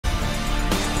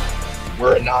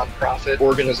We're a nonprofit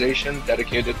organization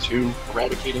dedicated to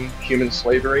eradicating human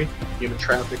slavery, human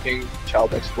trafficking,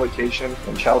 child exploitation,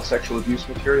 and child sexual abuse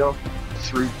material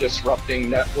through disrupting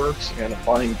networks and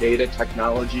applying data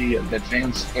technology and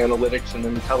advanced analytics and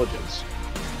intelligence.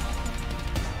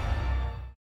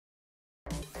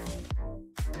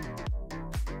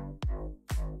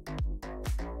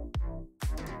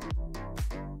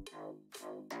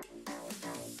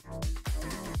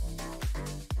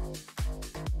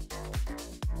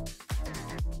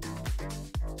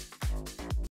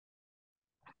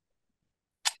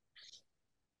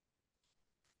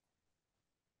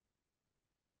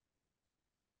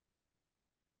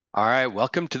 All right,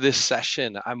 welcome to this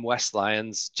session. I'm Wes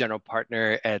Lyons, general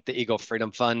partner at the Eagle Freedom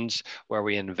Fund, where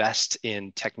we invest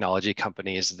in technology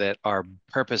companies that are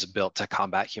purpose-built to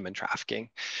combat human trafficking.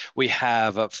 We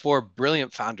have four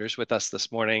brilliant founders with us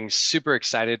this morning. Super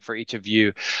excited for each of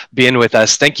you being with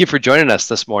us. Thank you for joining us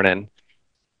this morning.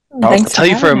 I'll tell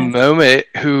you for a moment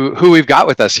who we've got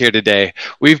with us here today.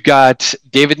 We've got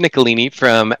David Nicolini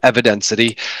from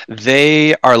Evidensity.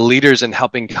 They are leaders in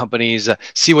helping companies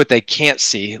see what they can't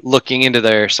see, looking into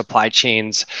their supply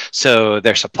chains so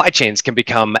their supply chains can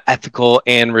become ethical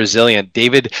and resilient.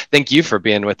 David, thank you for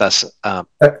being with us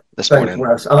this morning.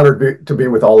 Thanks, Wes. Honored to be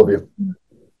with all of you.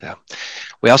 Yeah.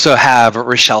 We also have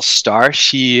Rochelle Starr.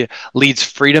 She leads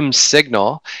Freedom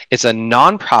Signal. It's a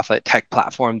nonprofit tech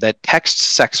platform that texts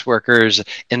sex workers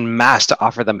en masse to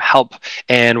offer them help.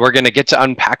 And we're going to get to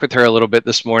unpack with her a little bit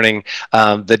this morning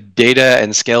the data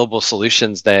and scalable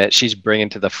solutions that she's bringing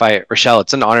to the fight. Rochelle,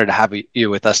 it's an honor to have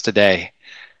you with us today.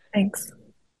 Thanks.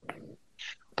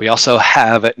 We also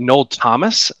have Noel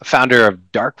Thomas, founder of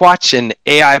Darkwatch, an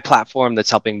AI platform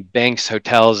that's helping banks,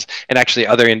 hotels, and actually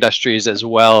other industries as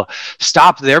well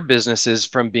stop their businesses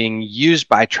from being used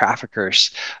by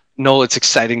traffickers. Noel, it's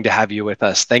exciting to have you with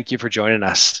us. Thank you for joining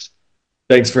us.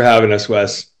 Thanks for having us,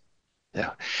 Wes.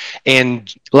 Yeah.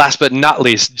 And last but not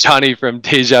least, Johnny from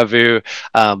Deja Vu,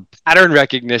 pattern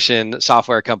recognition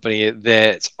software company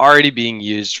that's already being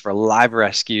used for live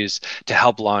rescues to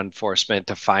help law enforcement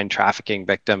to find trafficking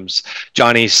victims.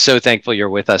 Johnny, so thankful you're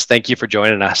with us. Thank you for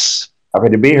joining us. Happy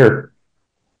to be here.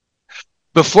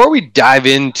 Before we dive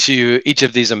into each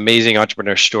of these amazing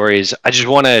entrepreneur stories, I just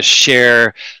want to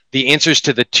share the answers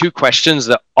to the two questions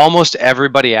that almost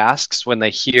everybody asks when they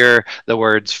hear the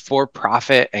words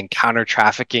for-profit and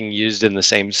counter-trafficking used in the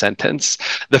same sentence.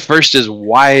 The first is,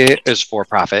 why is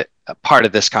for-profit a part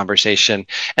of this conversation?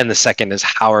 And the second is,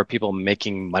 how are people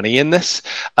making money in this?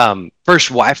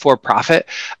 First, why for-profit?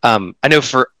 I know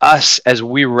for us, as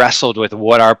we wrestled with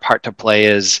what our part to play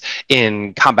is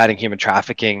in combating human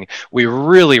trafficking, we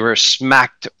really were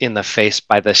smacked in the face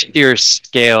by the sheer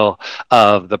scale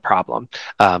of the problem.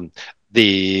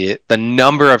 The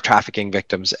number of trafficking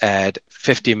victims at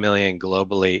 50 million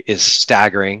globally is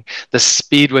staggering. The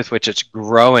speed with which it's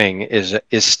growing is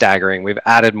staggering. We've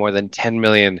added more than 10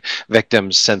 million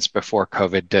victims since before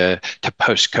COVID to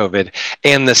post-COVID.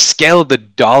 And the scale of the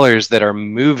dollars that are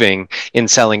moving in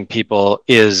selling people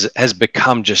has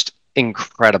become just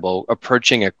incredible,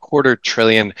 approaching $250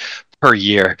 billion per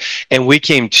year. And we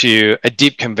came to a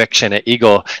deep conviction at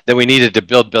Eagle that we needed to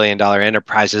build billion-dollar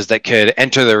enterprises that could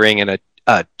enter the ring in a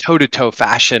toe-to-toe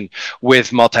fashion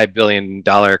with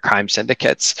multi-billion-dollar crime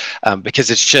syndicates,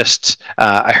 because it's just,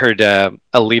 I heard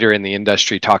a leader in the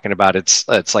industry talking about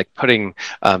it's like putting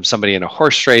somebody in a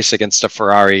horse race against a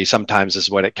Ferrari sometimes is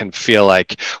what it can feel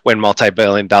like when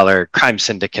multi-billion-dollar crime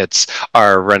syndicates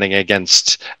are running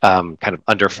against kind of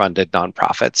underfunded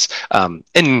nonprofits.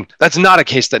 And that's not a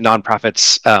case that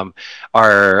nonprofits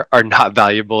are not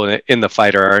valuable in the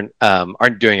fight or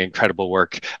aren't doing incredible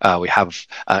work. We have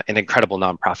an incredible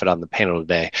nonprofit on the panel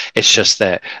today. It's just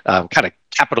that kind of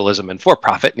capitalism and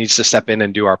for-profit needs to step in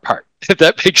and do our part, if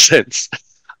that makes sense.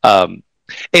 And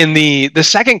the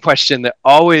second question that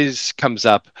always comes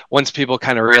up once people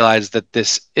kind of realize that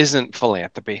this isn't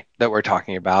philanthropy that we're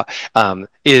talking about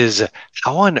is,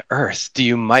 how on earth do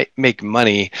you make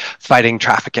money fighting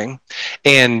trafficking?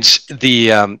 And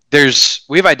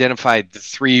we've identified the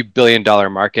 $3 billion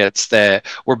markets that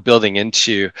we're building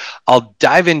into. I'll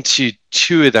dive into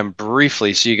two of them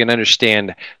briefly so you can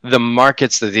understand the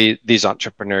markets that these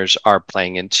entrepreneurs are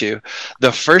playing into.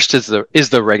 The first is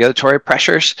the regulatory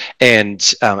pressures, and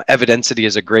Evidensity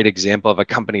is a great example of a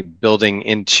company building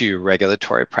into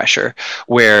regulatory pressure,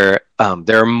 where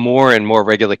there are more and more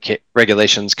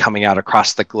regulations coming out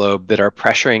across the globe that are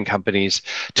pressuring companies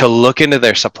to look into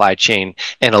their supply chain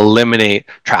and eliminate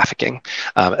trafficking,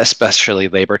 especially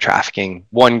labor trafficking.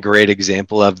 One great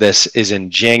example of this is in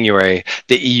January,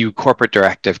 the EU corporate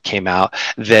directive came out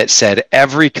that said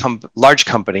every large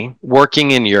company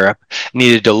working in Europe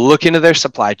needed to look into their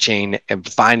supply chain and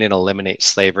find and eliminate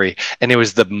slavery. And it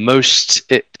was the most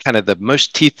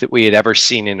teeth that we had ever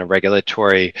seen in a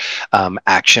regulatory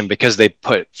action, because they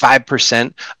put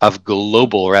 5% of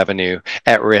global revenue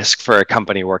at risk for a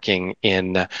company working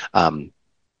in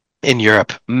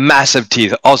Europe. Massive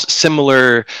teeth. Also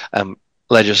similar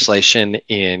legislation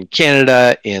in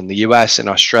Canada, in the US, in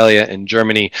Australia, in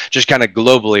Germany. Just kind of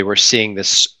globally, we're seeing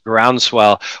this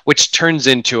groundswell, which turns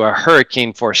into a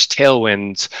hurricane force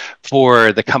tailwinds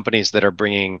for the companies that are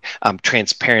bringing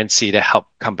transparency to help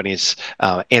companies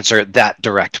answer that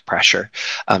direct pressure.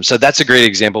 So that's a great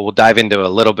example. We'll dive into a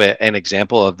little bit an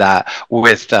example of that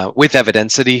with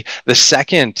Evidensity. The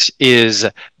second is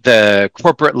the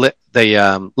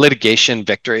litigation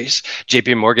victories.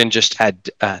 JP Morgan just had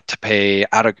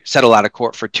to settle out of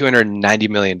court for $290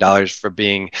 million for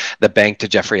being the bank to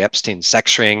Jeffrey Epstein's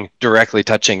sex ring, directly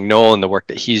touching Noel and the work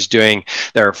that he's doing.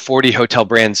 There are 40 hotel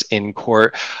brands in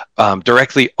court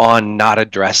directly on not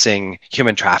addressing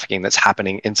human trafficking that's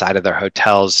happening inside of their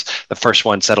hotels. The first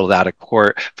one settled out of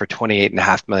court for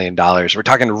 $28.5 million. We're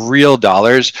talking real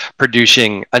dollars,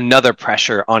 producing another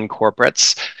pressure on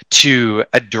corporates to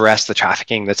address the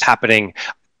trafficking that's happening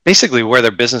basically where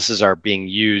their businesses are being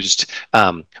used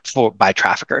by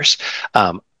traffickers.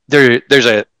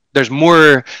 There's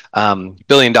more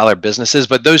billion-dollar businesses,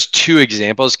 but those two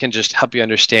examples can just help you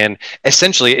understand.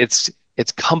 Essentially, it's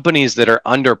companies that are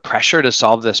under pressure to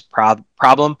solve this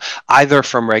problem, either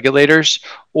from regulators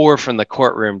or from the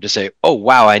courtroom, to say, "Oh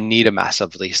wow, I need a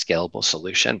massively scalable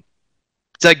solution."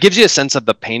 So it gives you a sense of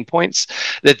the pain points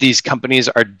that these companies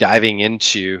are diving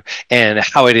into, and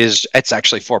how it's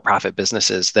actually for-profit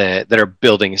businesses that are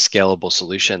building scalable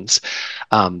solutions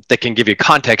that can give you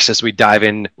context as we dive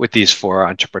in with these four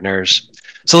entrepreneurs.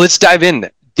 So let's dive in.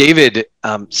 David,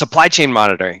 supply chain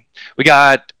monitoring. We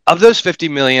got, of those 50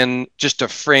 million, just to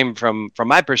frame from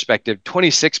my perspective,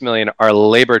 26 million are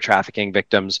labor trafficking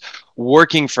victims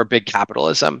working for big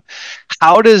capitalism.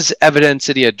 How does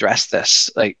Evidensity address this?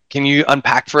 Like, can you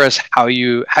unpack for us how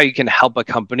you can help a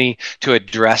company to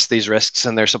address these risks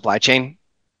in their supply chain?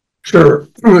 Sure.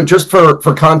 Just for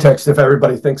context, if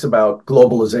everybody thinks about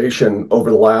globalization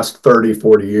over the last 30,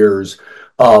 40 years,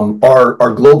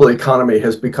 our global economy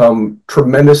has become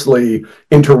tremendously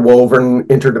interwoven,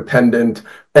 interdependent,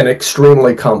 and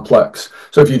extremely complex.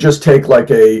 So if you just take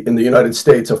in the United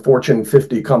States, a Fortune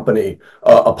 50 company,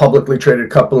 a publicly traded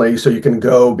company, so you can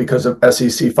go because of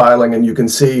SEC filing and you can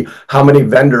see how many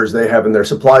vendors they have in their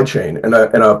supply chain. And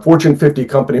a Fortune 50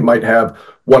 company might have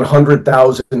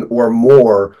 100,000 or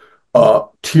more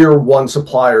tier one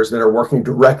suppliers that are working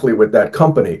directly with that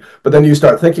company. But then you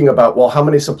start thinking about, well, how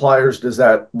many suppliers does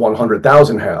that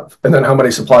 100,000 have? And then how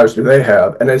many suppliers do they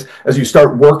have? And as you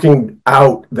start working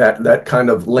out that kind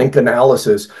of link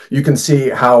analysis, you can see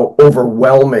how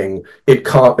overwhelming it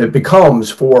becomes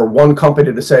for one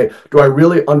company to say, do I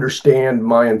really understand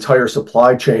my entire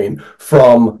supply chain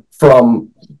from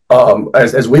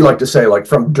as we like to say, like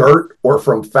from dirt or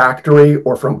from factory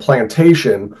or from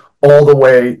plantation all the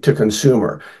way to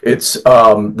consumer? It's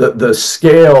the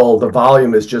scale, the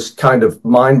volume is just kind of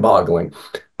mind-boggling.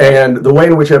 And the way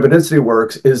in which Evidensity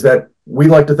works is that we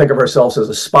like to think of ourselves as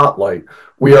a spotlight.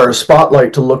 We are a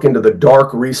spotlight to look into the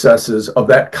dark recesses of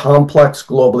that complex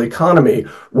global economy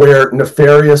where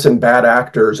nefarious and bad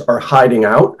actors are hiding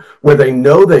out, where they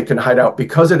know they can hide out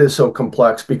because it is so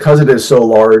complex, because it is so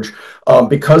large,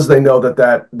 because they know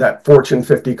that Fortune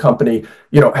 50 company,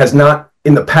 has not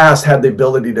in the past had the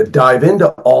ability to dive into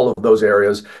all of those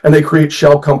areas, and they create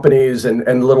shell companies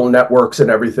and little networks and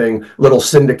everything, little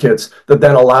syndicates that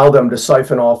then allow them to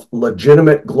siphon off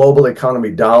legitimate global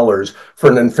economy dollars for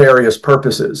nefarious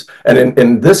purposes. And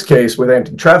in this case, with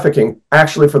anti-trafficking,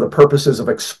 actually for the purposes of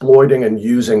exploiting and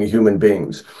using human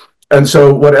beings. And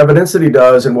so what Evidensity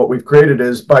does and what we've created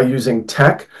is by using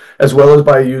tech, as well as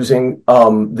by using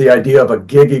the idea of a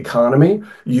gig economy,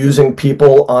 using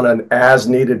people on an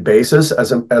as-needed basis,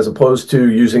 as opposed to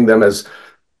using them as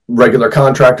regular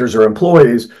contractors or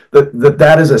employees,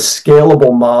 that is a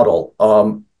scalable model,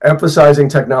 emphasizing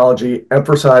technology,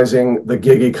 emphasizing the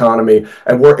gig economy,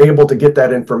 and we're able to get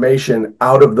that information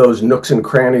out of those nooks and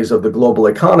crannies of the global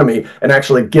economy and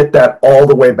actually get that all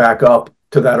the way back up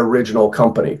to that original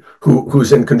company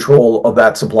who's in control of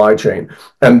that supply chain.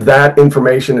 And that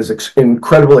information is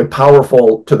incredibly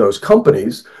powerful to those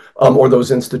companies or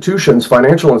those institutions,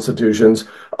 financial institutions,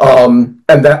 and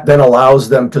that then allows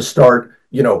them to start,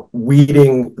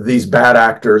 weeding these bad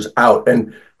actors out.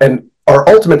 And our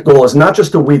ultimate goal is not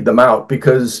just to weed them out,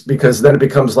 because then it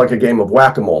becomes like a game of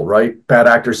whack-a-mole, right? Bad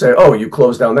actors say, "Oh, you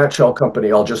closed down that shell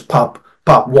company. I'll just pop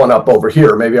one up over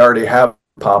here. Maybe I already have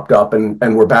popped up,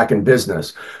 and we're back in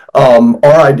business." Our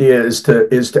idea is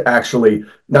to actually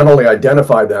not only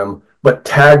identify them, but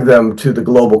tag them to the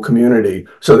global community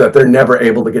so that they're never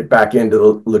able to get back into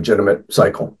the legitimate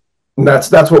cycle. And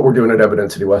that's what we're doing at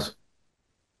Evidentity, Wes.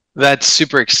 That's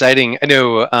super exciting. I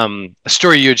know a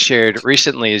story you had shared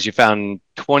recently is you found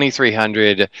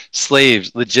 2,300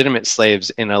 slaves, legitimate slaves,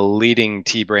 in a leading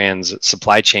tea brand's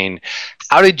supply chain.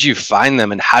 How did you find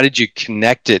them, and how did you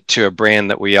connect it to a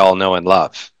brand that we all know and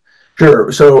love?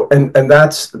 Sure. So, and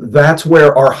that's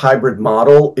where our hybrid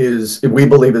model we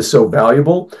believe is so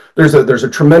valuable. There's a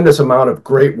tremendous amount of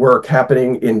great work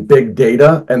happening in big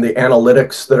data and the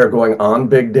analytics that are going on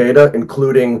big data,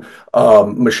 including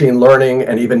machine learning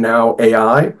and even now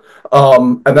AI.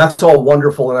 And that's all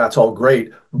wonderful and that's all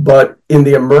great. But in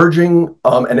the emerging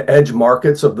and edge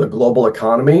markets of the global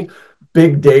economy,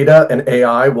 big data and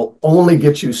AI will only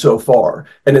get you so far.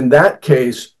 And in that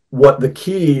case, what the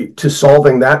key to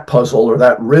solving that puzzle or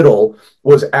that riddle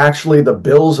was actually the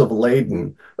bills of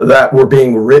lading that were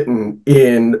being written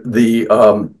in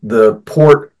the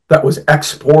port that was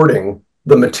exporting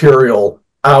the material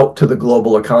out to the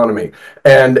global economy.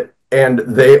 And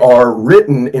they are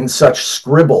written in such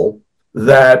scribble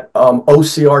that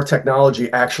OCR technology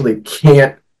actually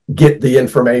can't get the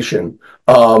information,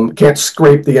 can't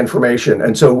scrape the information.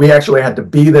 And so we actually had to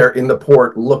be there in the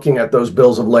port looking at those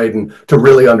bills of lading to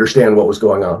really understand what was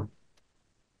going on.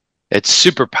 It's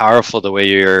super powerful the way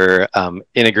you're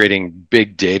integrating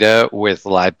big data with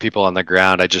live people on the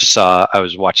ground. I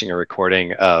was watching a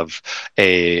recording of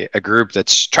a group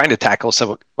that's trying to tackle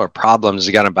some problems.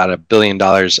 They got about $1 billion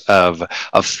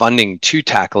of funding to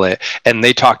tackle it. And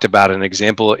they talked about an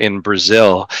example in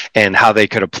Brazil and how they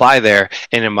could apply there.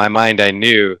 And in my mind, I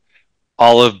knew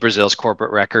all of Brazil's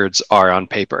corporate records are on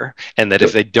paper, and that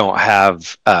if they don't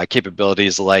have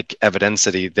capabilities like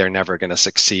Evidentity, they're never going to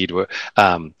succeed.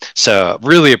 So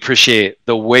really appreciate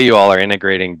the way you all are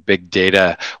integrating big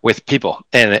data with people.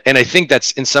 And I think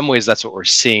that's, in some ways, that's what we're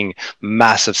seeing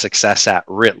massive success at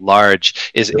writ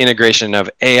large, is integration of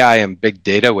AI and big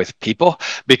data with people,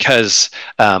 because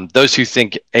those who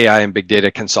think AI and big data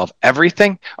can solve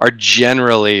everything are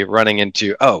generally running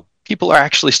into, oh, people are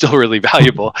actually still really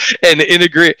valuable, and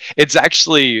integrate. It's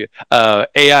actually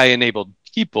AI enabled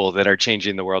people that are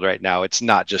changing the world right now. It's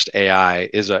not just AI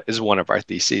is one of our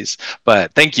theses.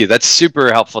 But thank you. That's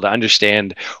super helpful to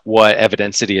understand what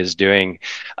Evidentity is doing.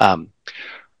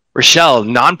 Rochelle,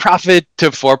 nonprofit to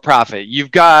for-profit.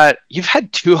 You've had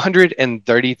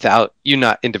 230,000, you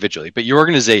not individually, but your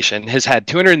organization has had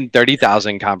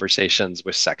 230,000 conversations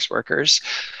with sex workers,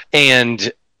 and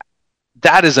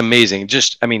that is amazing.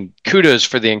 Kudos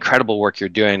for the incredible work you're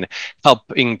doing,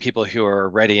 helping people who are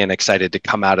ready and excited to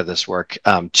come out of this work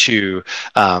to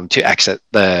exit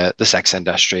the sex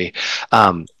industry.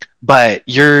 But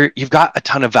you've got a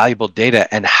ton of valuable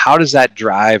data, and how does that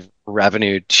drive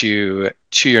revenue to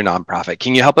your nonprofit?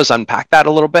 Can you help us unpack that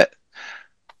a little bit?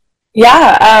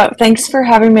 Yeah, thanks for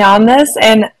having me on this.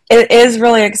 And it is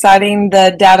really exciting,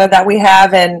 the data that we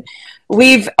have. And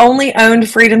we've only owned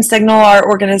Freedom Signal, our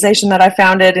organization that I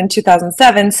founded in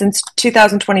 2007, since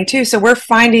 2022. So we're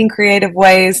finding creative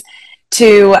ways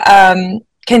to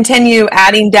continue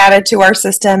adding data to our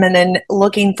system and then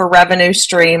looking for revenue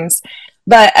streams.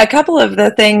 But a couple of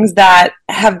the things that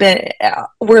have been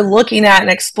we're looking at and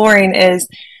exploring is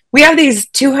we have these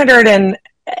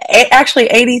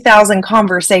 80,000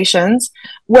 conversations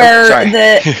where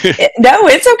no,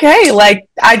 it's okay. Like,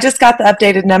 I just got the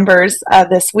updated numbers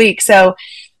this week. So,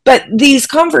 but these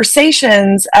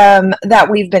conversations that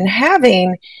we've been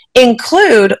having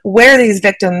include where these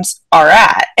victims are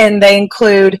at. And they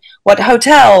include what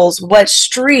hotels, what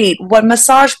street, what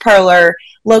massage parlor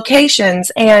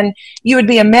locations. And you would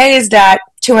be amazed at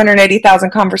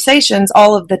 280,000 conversations,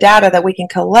 all of the data that we can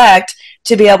collect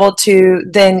to be able to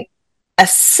then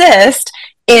assist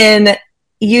in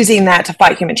using that to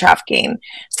fight human trafficking.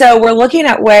 So we're looking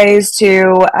at ways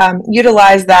to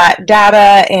utilize that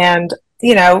data, and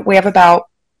we have about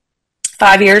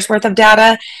 5 years worth of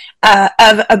data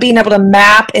of being able to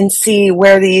map and see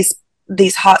where these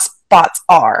hot spots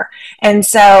are. And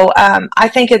so I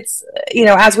think it's,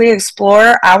 as we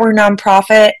explore our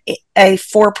nonprofit, a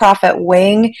for-profit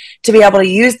wing, to be able to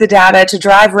use the data to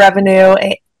drive revenue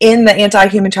in the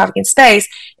anti-human trafficking space,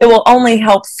 it will only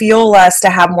help fuel us to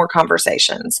have more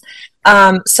conversations.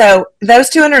 So those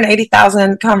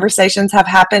 280,000 conversations have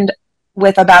happened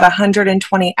with about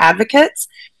 120 advocates.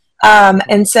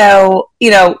 And so,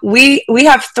 we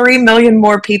have 3 million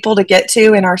more people to get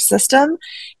to in our system.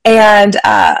 And,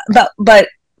 but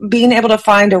being able to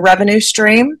find a revenue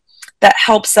stream that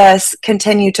helps us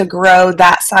continue to grow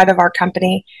that side of our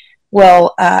company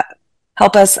will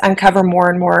help us uncover more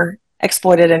and more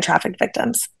exploited and trafficked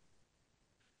victims.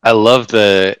 I love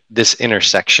this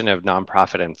intersection of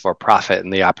nonprofit and for-profit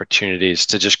and the opportunities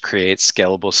to just create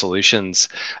scalable solutions.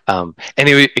 And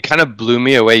it kind of blew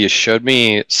me away. You showed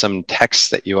me some texts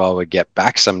that you all would get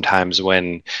back sometimes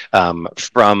when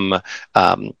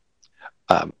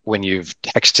when you've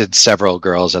texted several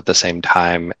girls at the same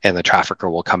time, and the trafficker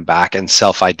will come back and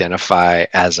self-identify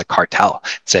as a cartel,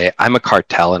 say, "I'm a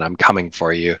cartel and I'm coming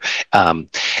for you."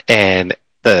 And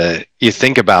you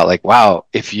think about, like, wow,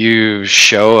 if you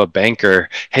show a banker,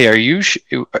 "Hey, are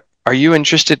you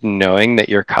interested in knowing that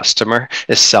your customer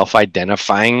is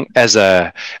self-identifying as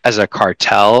a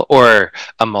cartel or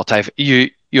a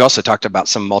you also talked about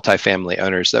some multifamily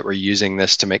owners that were using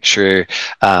this to make sure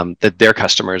that their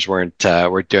customers were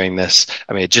doing this.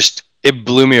 I mean, it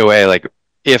blew me away. Like,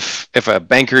 if a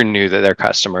banker knew that their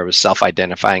customer was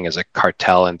self-identifying as a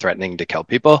cartel and threatening to kill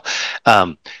people,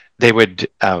 they would.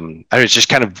 It was just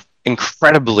kind of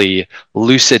incredibly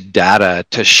lucid data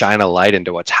to shine a light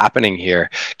into what's happening here.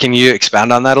 Can you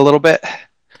expound on that a little bit?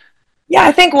 Yeah,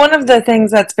 I think one of the things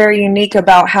that's very unique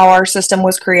about how our system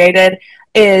was created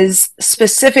is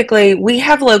specifically we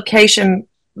have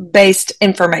location-based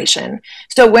information.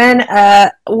 So when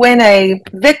a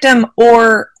victim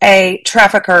or a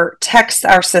trafficker texts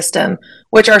our system,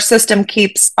 which our system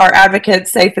keeps our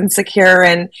advocates safe and secure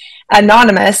and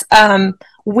anonymous,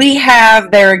 we have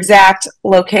their exact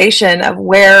location of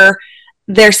where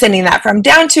they're sending that from,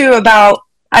 down to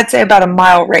I'd say about a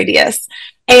mile radius.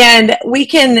 And we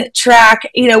can track,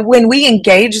 when we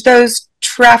engage those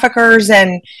traffickers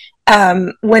and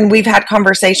when we've had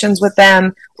conversations with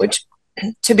them, which,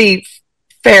 to be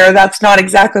fair, that's not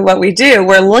exactly what we do.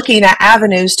 We're looking at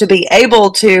avenues to be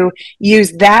able to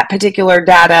use that particular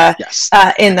data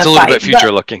in the fight. It's a little bit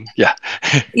future looking. Yeah.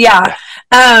 Yeah.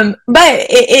 But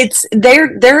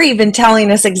they're even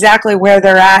telling us exactly where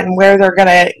they're at and where they're going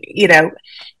to,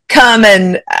 come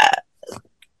and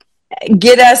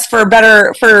get us for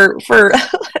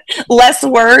less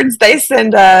words. They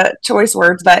send choice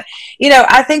words. But,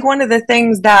 I think one of the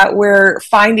things that we're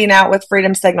finding out with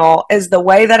Freedom Signal is the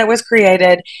way that it was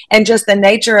created and just the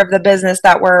nature of the business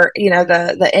that we're,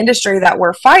 the industry that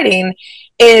we're fighting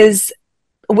is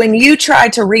when you try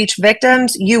to reach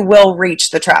victims, you will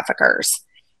reach the traffickers.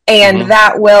 And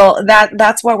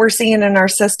that's what we're seeing in our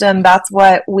system. That's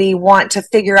what we want to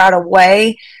figure out a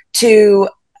way to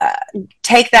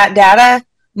take that data,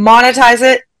 monetize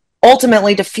it,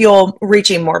 ultimately to fuel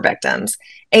reaching more victims.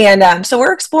 And so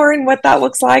we're exploring what that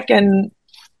looks like and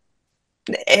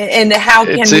how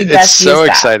can we best use that. It's so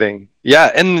exciting.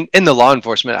 Yeah, and in the law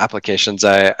enforcement applications,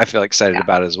 I feel excited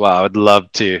about as well. I would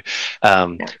love to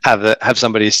have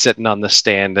somebody sitting on the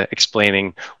stand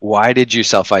explaining, why did you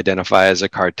self-identify as a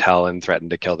cartel and threaten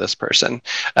to kill this person,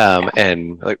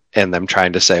 and them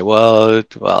trying to say, well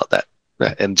that.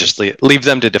 And just leave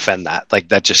them to defend that. Like,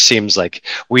 that just seems like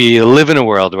we live in a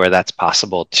world where that's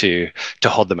possible to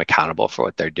hold them accountable for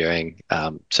what they're doing.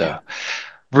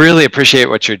 Really appreciate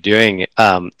what you're doing.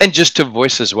 And just to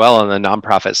voice as well on the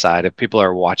nonprofit side, if people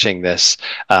are watching this,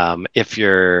 if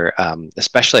you're,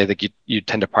 especially I think you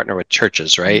tend to partner with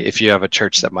churches, right? If you have a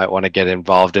church that might want to get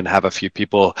involved and have a few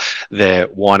people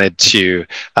that wanted to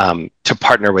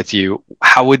partner with you,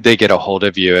 how would they get a hold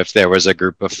of you if there was a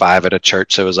group of 5 at a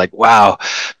church that was like, wow,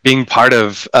 being part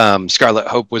of Scarlet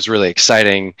Hope was really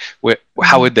exciting?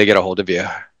 How would they get a hold of you?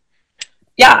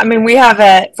 Yeah, I mean,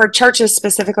 for churches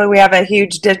specifically, we have a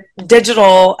huge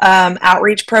digital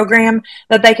outreach program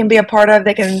that they can be a part of.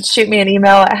 They can shoot me an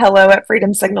email at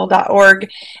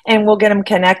hello@freedomsignal.org and we'll get them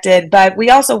connected. But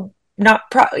we also,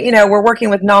 we're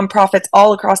working with nonprofits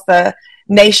all across the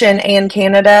nation and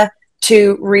Canada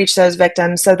to reach those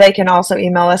victims. So they can also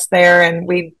email us there and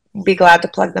we'd be glad to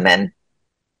plug them in.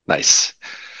 Nice.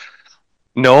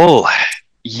 Noel,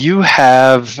 you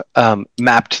have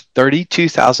mapped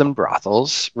 32,000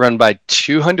 brothels run by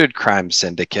 200 crime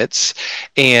syndicates.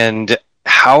 And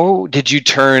how did you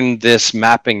turn this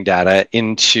mapping data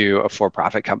into a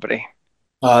for-profit company?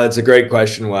 It's a great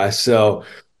question, Wes. So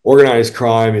organized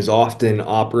crime is often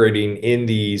operating in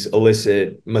these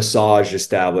illicit massage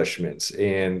establishments.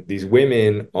 And these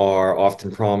women are often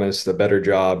promised a better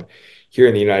job here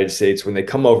in the United States. When they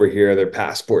come over here, their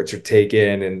passports are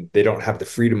taken and they don't have the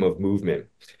freedom of movement.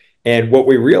 And what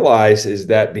we realize is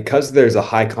that because there's a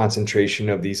high concentration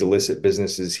of these illicit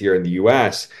businesses here in the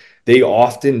US, they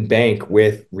often bank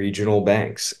with regional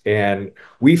banks. And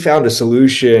we found a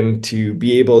solution to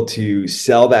be able to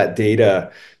sell that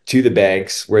data to the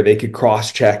banks where they could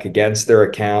cross-check against their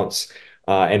accounts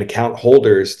and account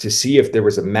holders to see if there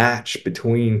was a match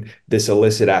between this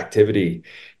illicit activity.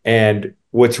 And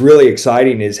what's really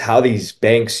exciting is how these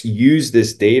banks use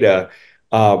this data.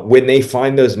 When they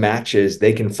find those matches,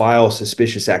 they can file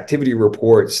suspicious activity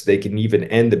reports. They can even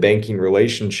end the banking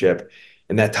relationship.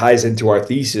 And that ties into our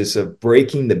thesis of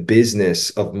breaking the business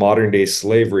of modern day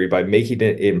slavery by making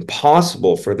it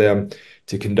impossible for them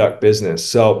to conduct business.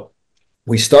 So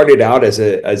we started out as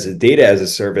a data as a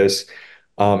service.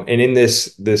 And in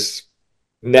this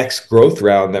next growth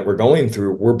round that we're going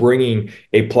through, we're bringing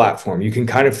a platform. You can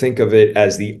kind of think of it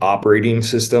as the operating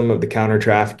system of the counter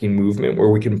trafficking movement, where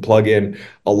we can plug in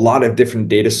a lot of different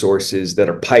data sources that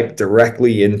are piped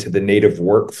directly into the native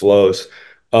workflows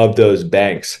of those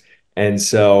banks. And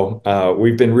so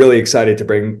we've been really excited to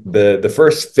bring the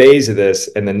first phase of this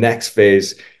and the next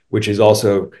phase, which is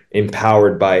also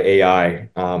empowered by AI.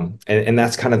 And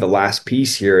that's kind of the last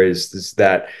piece here is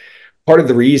that part of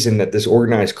the reason that this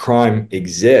organized crime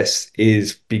exists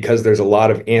is because there's a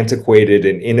lot of antiquated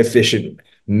and inefficient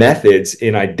methods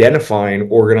in identifying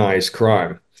organized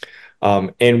crime.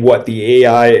 And what the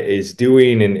AI is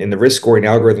doing and the risk scoring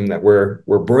algorithm that we're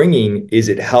bringing is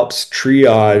it helps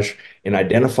triage and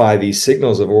identify these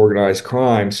signals of organized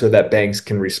crime so that banks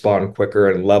can respond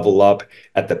quicker and level up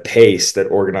at the pace that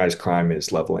organized crime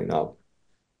is leveling up.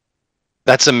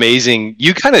 That's amazing.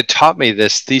 You kind of taught me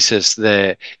this thesis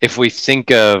that if we think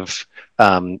of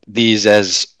these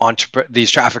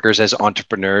traffickers as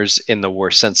entrepreneurs in the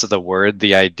worst sense of the word,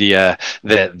 the idea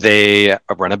that they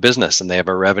run a business and they have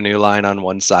a revenue line on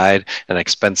one side, an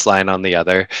expense line on the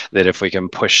other, that if we can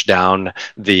push down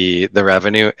the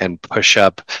revenue and push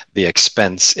up the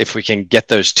expense, if we can get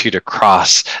those two to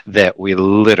cross, that we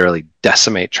literally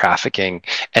decimate trafficking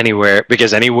anywhere,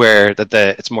 because anywhere that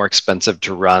it's more expensive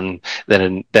to run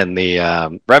than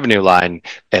the revenue line,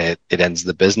 it ends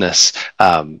the business.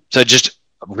 So just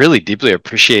really deeply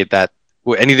appreciate that.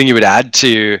 Anything you would add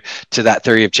to that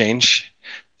theory of change?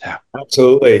 Yeah.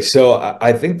 Absolutely. So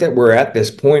I think that we're at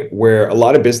this point where a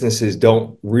lot of businesses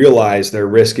don't realize their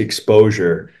risk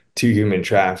exposure to human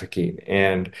trafficking.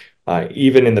 And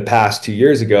even in the past 2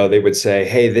 years ago, they would say,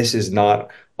 hey, this is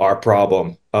not our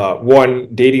problem.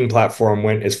 One dating platform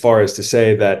went as far as to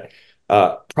say that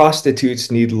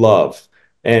prostitutes need love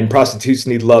and prostitutes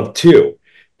need love too.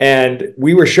 And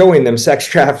we were showing them sex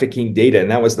trafficking data.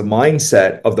 And that was the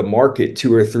mindset of the market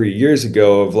 2 or 3 years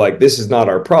ago of like, this is not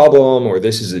our problem, or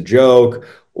this is a joke,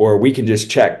 or we can just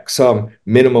check some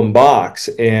minimum box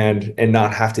and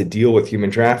not have to deal with human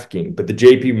trafficking. But the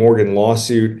JP Morgan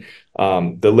lawsuit,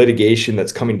 the litigation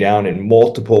that's coming down in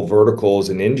multiple verticals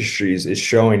and industries is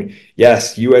showing,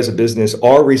 yes, you as a business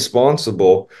are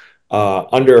responsible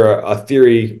under a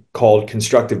theory called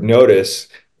constructive notice.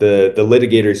 The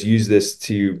litigators use this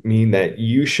to mean that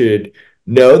you should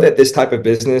know that this type of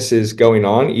business is going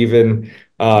on, even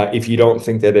if you don't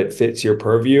think that it fits your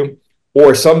purview,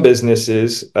 or some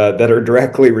businesses that are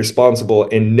directly responsible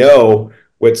and know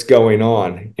what's going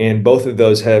on. And both of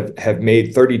those have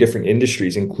made 30 different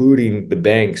industries, including the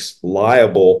banks,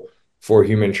 liable for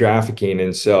human trafficking.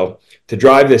 And so to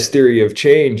drive this theory of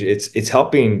change, it's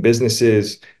helping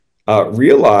businesses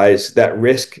realize that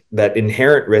risk, that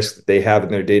inherent risk that they have in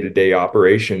their day-to-day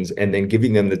operations, and then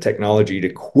giving them the technology to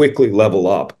quickly level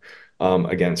up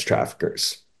against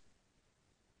traffickers.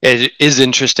 It is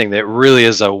interesting that it really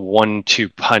is a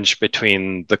 1-2 punch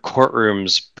between the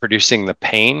courtrooms producing the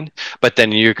pain, but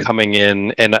then you coming in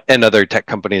and other tech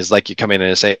companies like you come in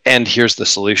and say, and here's the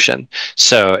solution.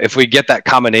 So if we get that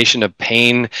combination of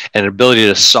pain and ability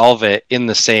to solve it in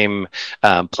the same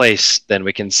place, then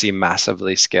we can see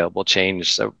massively scalable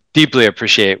change. So deeply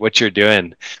appreciate what you're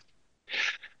doing.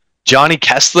 Johnny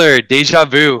Kessler, Deja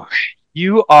Vu,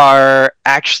 you are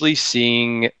actually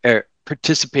seeing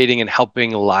participating in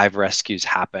helping live rescues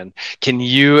happen. Can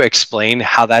you explain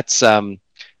how that's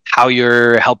how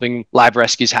you're helping live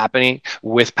rescues happening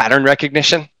with pattern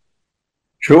recognition?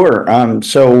 Sure.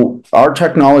 So our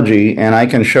technology, and I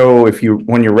can show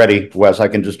when you're ready, Wes, I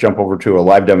can just jump over to a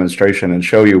live demonstration and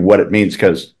show you what it means,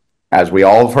 because as we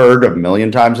all have heard a million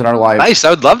times in our life. Nice. I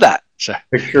would love that. Sure.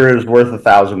 Picture is worth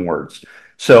 1,000 words.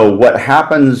 So what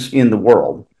happens in the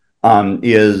world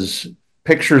is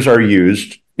pictures are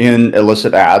used in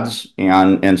illicit ads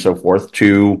and so forth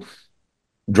to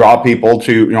draw people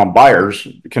to, buyers,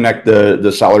 connect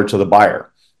the seller to the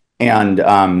buyer.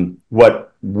 And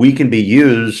what we can be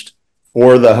used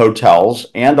for the hotels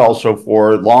and also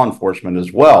for law enforcement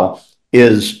as well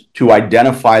is to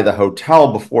identify the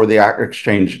hotel before the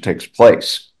exchange takes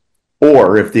place.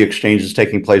 Or if the exchange is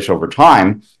taking place over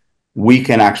time, we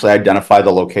can actually identify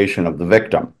the location of the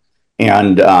victim.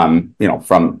 And,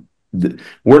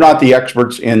 we're not the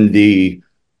experts in the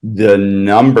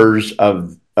numbers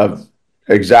of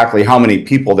exactly how many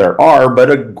people there are, but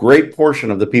a great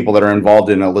portion of the people that are involved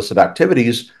in illicit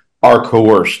activities are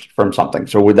coerced from something.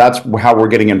 So that's how we're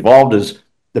getting involved, is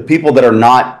the people that are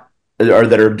not, or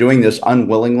that are doing this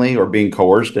unwillingly or being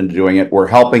coerced into doing it. We're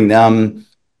helping them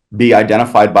be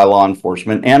identified by law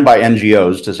enforcement and by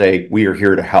NGOs to say, we are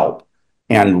here to help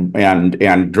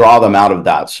and draw them out of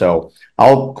that. So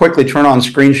I'll quickly turn on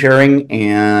screen sharing,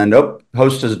 and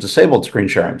host is disabled screen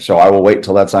sharing. So I will wait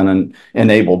till that's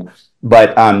enabled.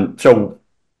 But so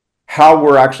how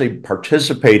we're actually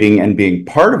participating and being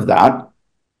part of that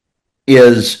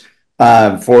is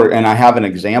and I have an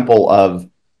example of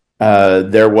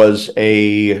there was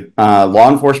a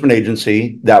law enforcement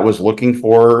agency that was looking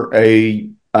for a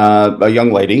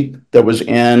young lady that was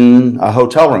in a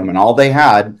hotel room, and all they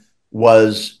had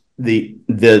was the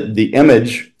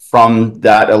image from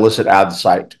that illicit ad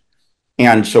site.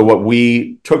 And so what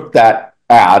we took that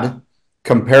ad,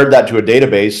 compared that to a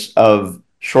database of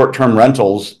short-term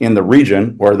rentals in the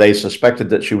region where they suspected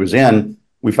that she was in,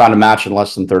 we found a match in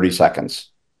less than 30 seconds.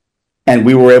 And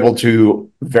we were able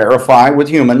to verify with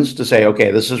humans to say,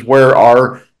 okay, this is where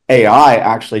our AI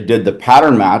actually did the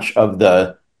pattern match of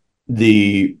the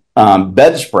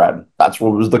bedspread. That's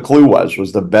what was the clue was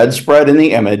the bedspread in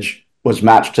the image was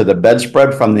matched to the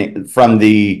bedspread from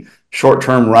the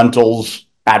short-term rentals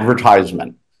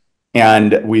advertisement.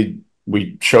 And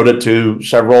we showed it to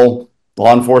several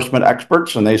law enforcement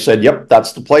experts, and they said, yep,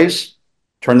 that's the place.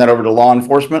 Turn that over to law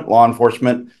enforcement. Law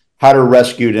enforcement had her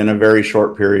rescued in a very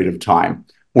short period of time,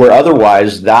 where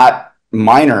otherwise that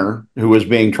minor who was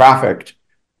being trafficked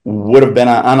would have been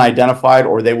unidentified,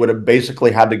 or they would have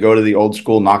basically had to go to the old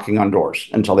school knocking on doors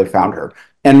until they found her.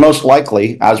 And most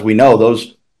likely, as we know,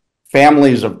 those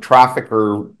families of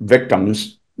trafficker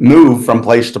victims move from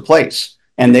place to place,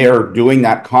 and they are doing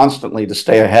that constantly to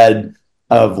stay ahead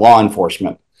of law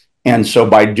enforcement. And so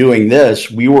by doing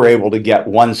this, we were able to get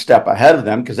one step ahead of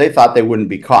them because they thought they wouldn't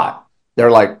be caught.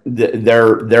 They're like,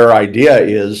 their idea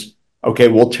is, okay,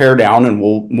 we'll tear down and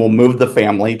we'll move the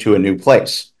family to a new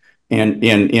place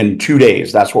in 2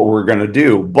 days. That's what we're going to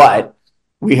do. But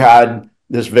we had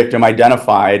this victim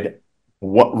identified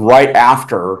right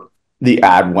after the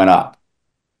ad went up.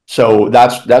 So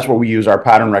that's what we use our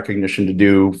pattern recognition to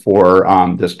do for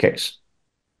this case.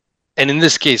 And in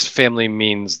this case, family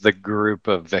means the group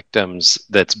of victims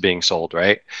that's being sold,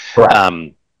 right? Correct.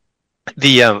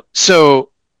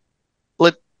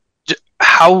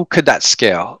 How could that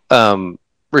scale?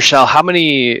 Rochelle, how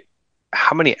many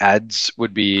ads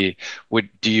do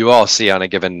you all see on a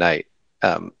given night?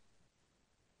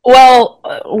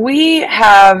 Well, we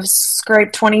have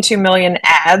scraped 22 million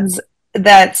ads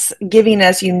that's giving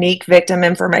us unique victim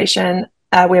information.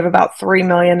 We have about 3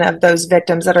 million of those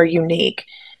victims that are unique.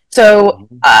 So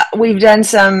we've done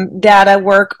some data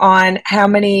work on how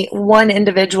many one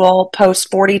individual posts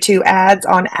 42 ads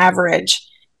on average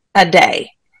a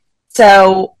day.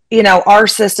 So, our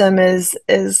system is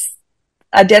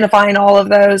identifying all of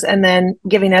those and then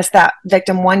giving us that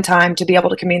victim one time to be able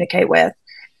to communicate with.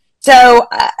 So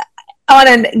on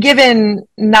a given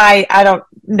night, I don't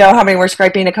know how many we're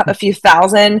scraping, a few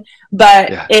thousand,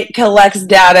 but it collects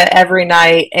data every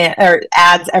night or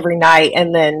ads every night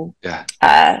and then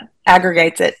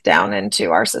aggregates it down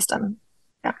into our system.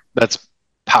 Yeah. That's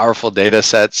powerful data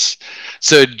sets.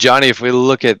 So Johnny, if we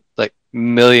look at like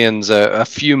millions, a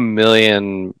few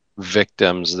million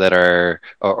victims that are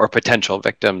or potential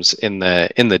victims in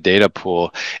the data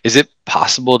pool, is it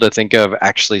possible to think of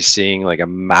actually seeing like a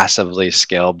massively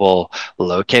scalable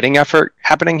locating effort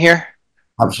happening here?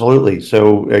 Absolutely.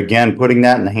 So again, putting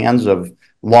that in the hands of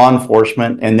law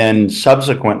enforcement, and then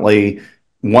subsequently,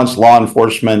 once law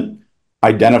enforcement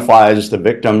identifies the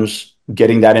victims,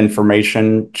 getting that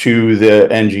information to the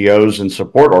NGOs and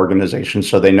support organizations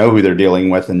so they know who they're dealing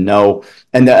with and know.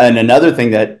 And another thing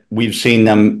that we've seen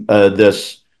them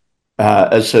assist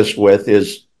with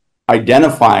is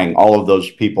identifying all of those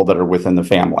people that are within the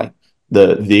family,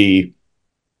 the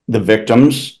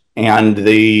victims and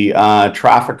the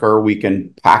trafficker. We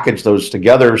can package those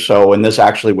together. So, and this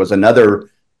actually was another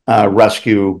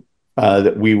rescue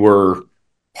that we were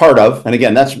part of. And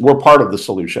again, we're part of the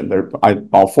solution.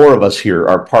 All four of us here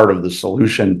are part of the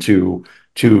solution to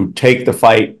take the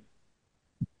fight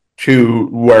to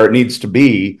where it needs to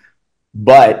be.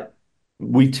 But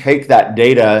we take that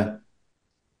data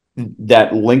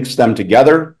that links them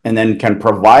together and then can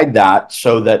provide that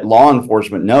so that law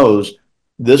enforcement knows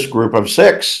this group of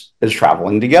 6 is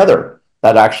traveling together.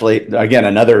 That actually, again,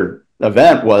 another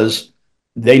event was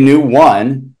they knew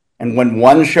one, and when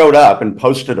one showed up and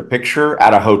posted a picture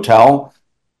at a hotel,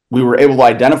 we were able to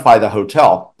identify the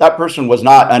hotel. That person was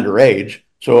not underage,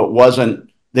 so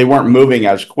they weren't moving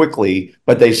as quickly,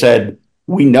 but they said,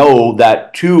 we know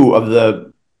that 2 of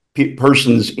the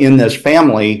persons in this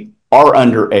family are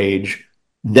underage.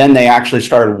 Then they actually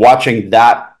started watching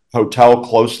that hotel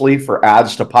closely for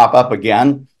ads to pop up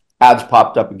again. Ads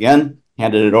popped up again,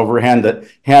 handed it over,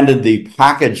 handed the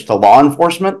package to law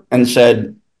enforcement and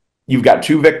said, you've got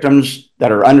 2 victims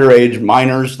that are underage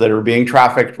minors that are being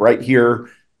trafficked right here.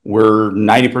 We're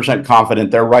 90% confident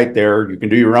they're right there. You can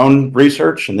do your own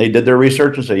research. And they did their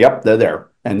research and said, yep, they're there.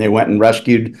 And they went and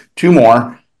rescued 2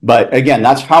 more. But again,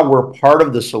 that's how we're part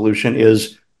of the solution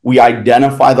is we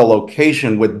identify the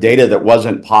location with data that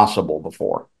wasn't possible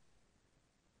before.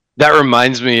 That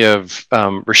reminds me of,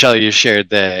 Rochelle, you shared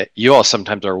that you all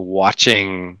sometimes are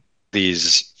watching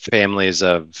these families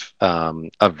of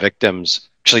victims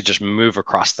actually just move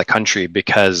across the country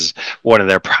because one of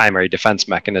their primary defense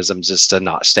mechanisms is to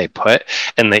not stay put,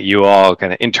 and that you all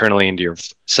kind of internally into your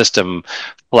system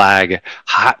flag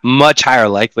much higher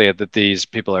likelihood that these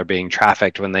people are being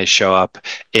trafficked when they show up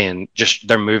in just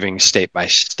they're moving state by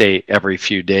state every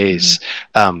few days.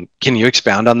 Mm-hmm. Can you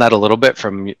expound on that a little bit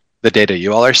from the data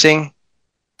you all are seeing?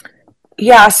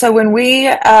 Yeah, so when we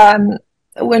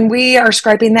are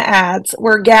scraping the ads,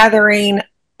 we're gathering,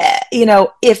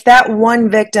 if that one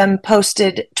victim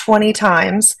posted 20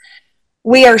 times,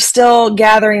 we are still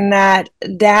gathering that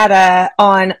data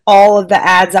on all of the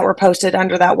ads that were posted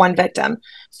under that one victim.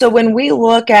 So when we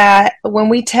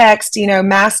text,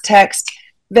 mass text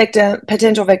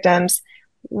potential victims,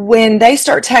 when they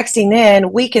start texting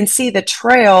in, we can see the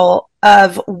trail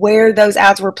of where those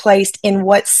ads were placed in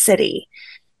what city.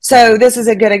 So this is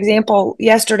a good example.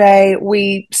 Yesterday,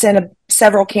 we sent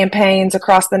several campaigns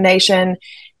across the nation,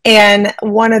 and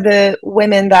one of the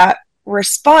women that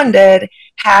responded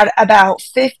had about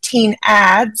 15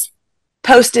 ads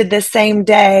posted the same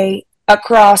day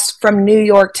across from New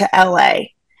York to LA.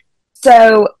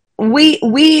 So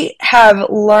we have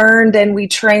learned, and we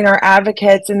train our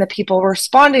advocates and the people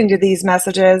responding to these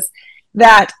messages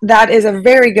that is a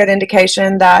very good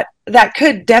indication that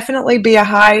could definitely be a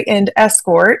high-end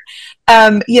escort,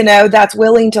 that's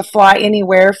willing to fly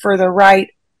anywhere for the right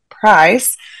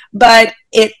price, but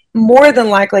it more than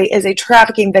likely is a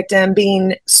trafficking victim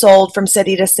being sold from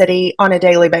city to city on a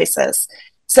daily basis.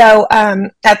 So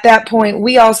at that point,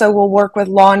 we also will work with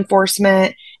law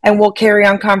enforcement, and we'll carry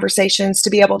on conversations to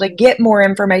be able to get more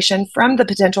information from the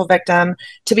potential victim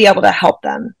to be able to help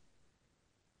them.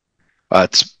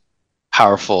 It's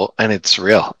powerful, and it's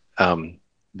real.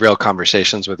 Real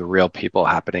conversations with real people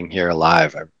happening here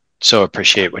live. I so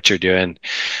appreciate what you're doing.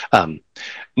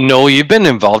 Noel, you've been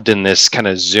involved in this kind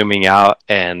of zooming out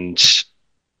and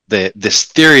this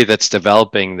theory that's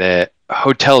developing that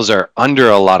hotels are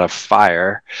under a lot of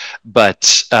fire,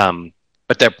 but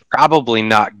they're probably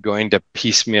not going to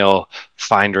piecemeal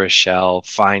find Rochelle,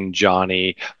 find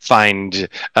Johnny, find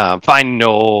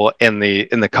Noel, and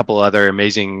the couple other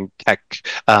amazing tech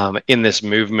in this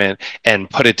movement and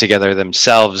put it together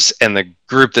themselves. And the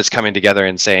group that's coming together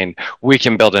and saying we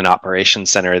can build an operations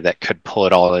center that could pull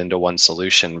it all into one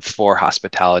solution for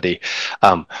hospitality.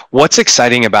 What's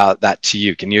exciting about that to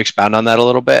you? Can you expound on that a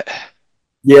little bit?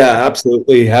 Yeah,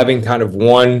 absolutely. Having kind of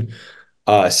one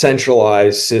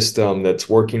centralized system that's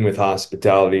working with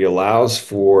hospitality allows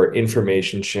for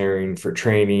information sharing, for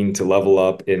training to level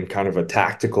up in kind of a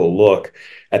tactical look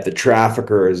at the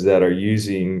traffickers that are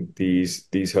using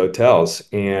these hotels.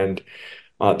 And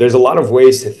there's a lot of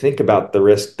ways to think about the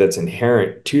risk that's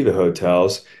inherent to the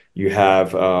hotels. You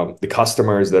have the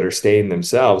customers that are staying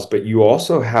themselves, but you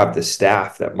also have the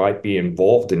staff that might be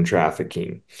involved in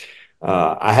trafficking.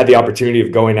 I had the opportunity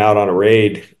of going out on a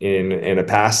raid in a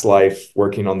past life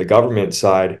working on the government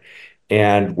side.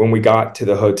 And when we got to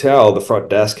the hotel, the front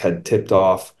desk had tipped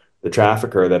off the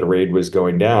trafficker that a raid was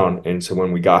going down. And so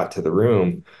when we got to the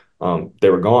room,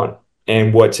 they were gone.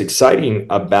 And what's exciting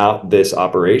about this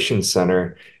operations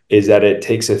center is that it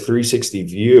takes a 360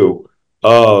 view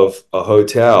of a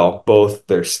hotel, both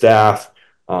their staff,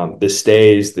 the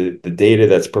stays, the data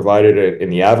that's provided in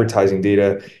the advertising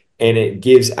data, and it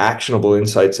gives actionable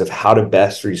insights of how to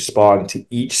best respond to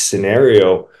each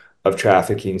scenario of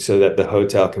trafficking so that the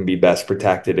hotel can be best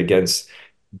protected against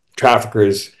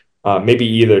traffickers, maybe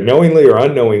either knowingly or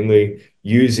unknowingly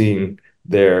using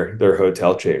their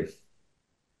hotel chain.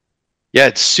 Yeah,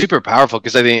 it's super powerful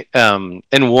because I think,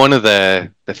 and one of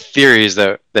the theories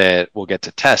that we'll get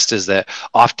to test is that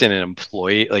often an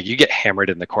employee, like you get hammered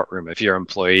in the courtroom if your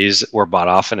employees were bought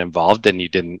off and involved and you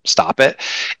didn't stop it,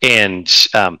 and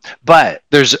but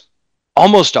there's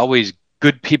almost always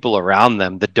good people around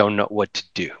them that don't know what to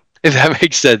do, if that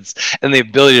makes sense. And the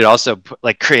ability to also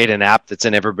like create an app that's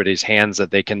in everybody's hands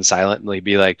that they can silently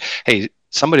be like, hey,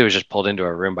 somebody was just pulled into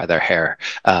a room by their hair.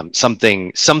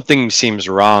 Something seems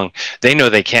wrong. They know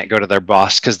they can't go to their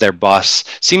boss because their boss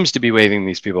seems to be waving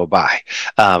these people by.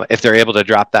 If they're able to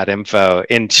drop that info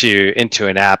into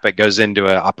an app, it goes into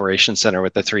an operations center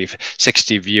with the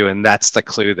 360 view, and that's the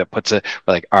clue that puts it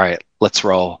like, all right, let's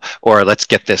roll, or let's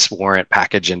get this warrant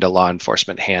package into law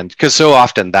enforcement hands. Because so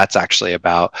often that's actually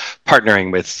about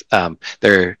partnering with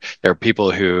there are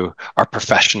people who are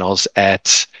professionals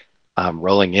at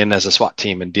rolling in as a SWAT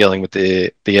team and dealing with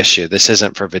the issue. This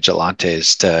isn't for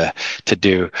vigilantes to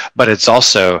do, but it's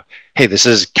also, hey, this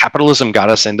is capitalism got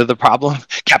us into the problem.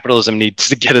 Capitalism needs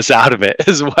to get us out of it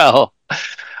as well,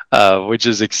 which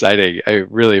is exciting. I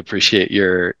really appreciate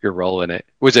your role in it.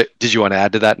 Did you want to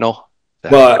add to that, Noel?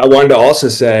 Well, I wanted to also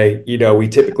say, we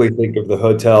typically think of the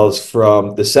hotels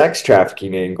from the sex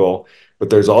trafficking angle,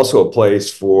 but there's also a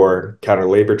place for counter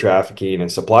labor trafficking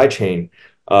and supply chain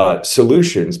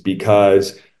solutions,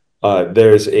 because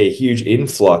there's a huge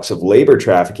influx of labor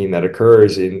trafficking that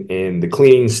occurs in the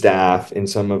cleaning staff, in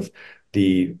some of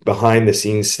the behind the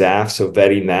scenes staff, so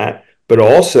vetting that. But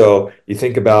also, you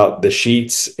think about the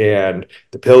sheets and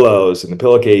the pillows and the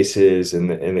pillowcases and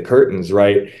the curtains,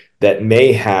 right? That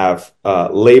may have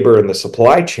labor in the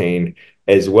supply chain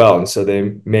as well. And so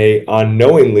they may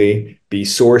unknowingly be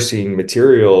sourcing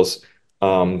materials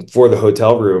for the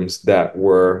hotel rooms that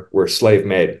were slave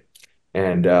made.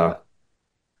 And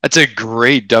that's a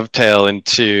great dovetail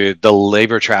into the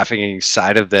labor trafficking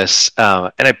side of this.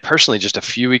 And I personally, just a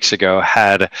few weeks ago,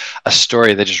 had a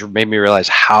story that just made me realize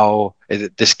how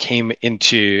this came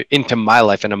into my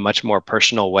life in a much more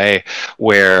personal way,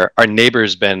 where our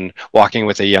neighbor's been walking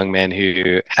with a young man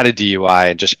who had a DUI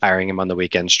and just hiring him on the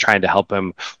weekends, trying to help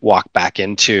him walk back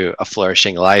into a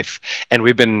flourishing life. And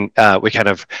we've been,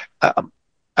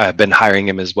 been hiring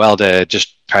him as well to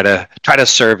just try to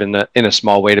serve in a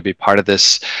small way, to be part of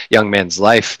this young man's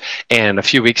life. And a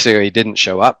few weeks ago, he didn't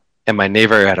show up, and my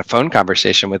neighbor had a phone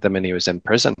conversation with him, and he was in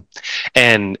prison.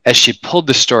 And as she pulled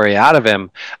the story out of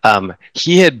him,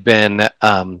 he had been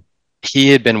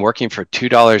working for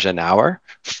 $2 an hour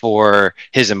for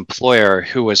his employer,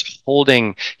 who was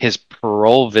holding his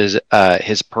parole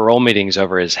meetings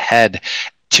over his head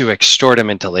to extort him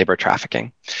into labor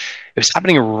trafficking. It was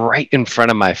happening right in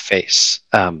front of my face,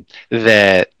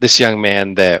 that this young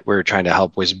man that we were trying to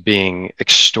help was being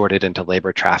extorted into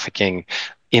labor trafficking.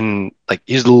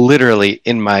 He's literally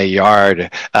in my yard.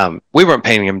 We weren't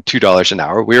paying him $2 an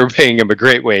hour. We were paying him a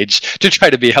great wage to try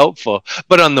to be helpful.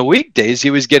 But on the weekdays,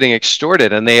 he was getting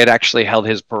extorted, and they had actually held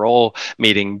his parole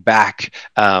meeting back,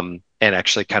 and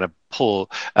actually kind of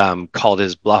called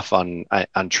his bluff on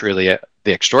truly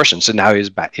the extortion. So now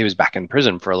he was back in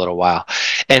prison for a little while.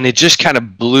 And it just kind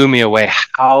of blew me away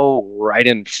how right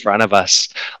in front of us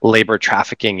labor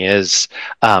trafficking is.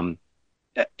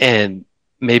 And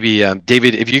maybe,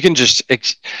 David, if you can just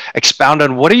expound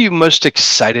on, what are you most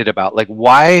excited about? Like,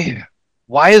 why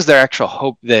is there actual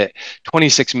hope that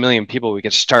 26 million people, we can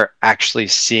start actually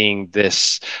seeing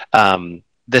this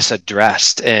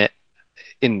addressed?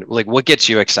 In like, what gets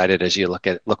you excited as you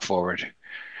look forward?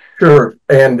 Sure.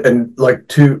 And like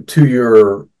to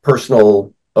your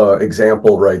personal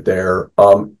example right there,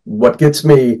 what gets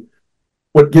me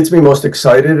most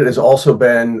excited has also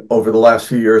been, over the last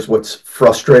few years, what's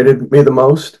frustrated me the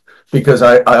most, because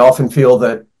I often feel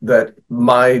that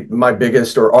my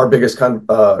biggest, or our biggest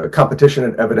competition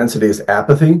in evidentity is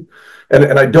apathy.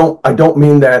 And I don't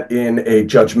mean that in a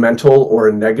judgmental or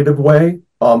a negative way.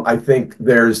 I think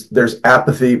there's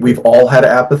apathy. We've all had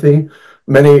apathy.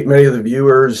 Many of the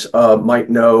viewers might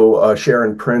know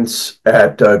Sharon Prince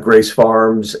at Grace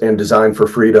Farms and Design for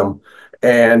Freedom,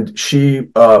 and she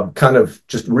kind of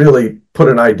just really put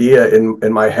an idea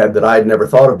in my head that I had never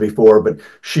thought of before. But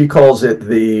she calls it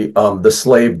the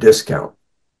slave discount.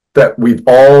 That we've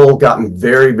all gotten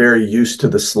very, very used to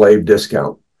the slave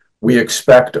discount. We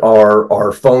expect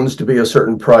our phones to be a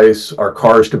certain price, our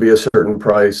cars to be a certain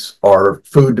price, our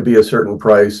food to be a certain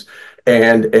price,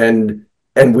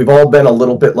 and we've all been a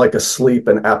little bit like asleep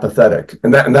and apathetic.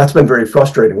 And that's been very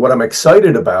frustrating. What I'm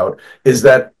excited about is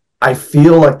that I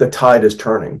feel like the tide is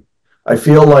turning. I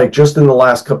feel like just in the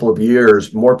last couple of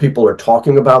years, more people are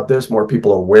talking about this, more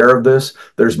people are aware of this.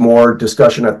 There's more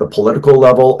discussion at the political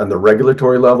level and the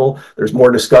regulatory level. There's more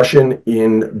discussion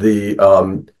in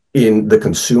the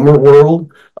consumer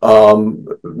world.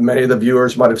 Many of the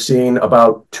viewers might have seen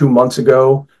about 2 months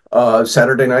ago,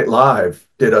 Saturday Night Live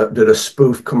did a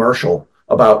spoof commercial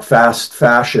about fast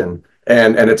fashion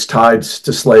and its ties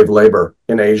to slave labor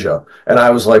in Asia. And I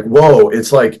was like, whoa,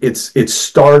 it's like it's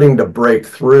starting to break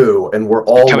through, and we're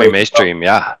all becoming mainstream.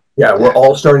 Yeah. Yeah, we're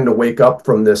all starting to wake up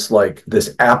from this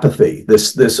apathy,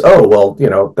 this oh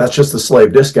well, that's just the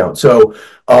slave discount. So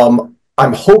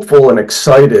I'm hopeful and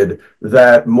excited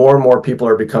that more and more people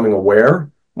are becoming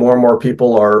aware. More and more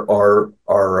people are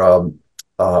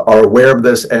aware of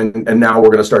this, and now we're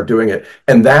going to start doing it.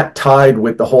 And that tied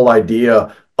with the whole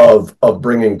idea of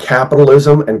bringing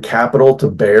capitalism and capital to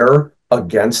bear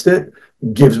against it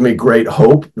gives me great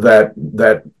hope that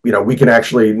we can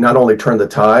actually not only turn the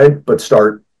tide but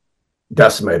start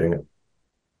decimating it.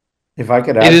 If I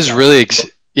could add, it is really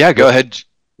yeah, go ahead.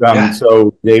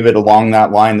 So David, along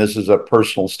that line, this is a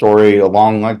personal story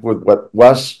along like with what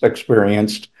Wes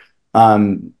experienced.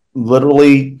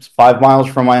 Literally 5 miles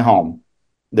from my home,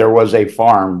 there was a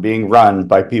farm being run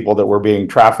by people that were being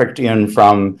trafficked in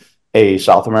from a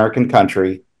South American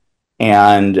country,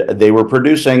 and they were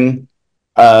producing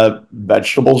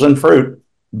vegetables and fruit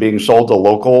being sold to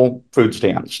local food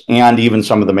stands and even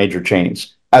some of the major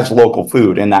chains as local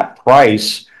food. And that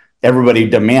price, everybody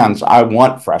demands, I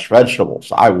want fresh vegetables,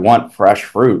 I want fresh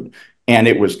fruit. And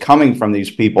it was coming from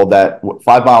these people that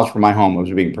 5 miles from my home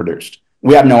was being produced.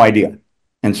 We had no idea.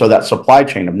 And so that supply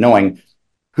chain of knowing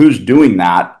who's doing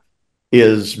that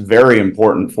is very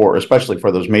important especially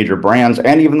for those major brands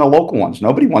and even the local ones.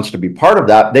 Nobody wants to be part of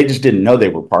that. They just didn't know they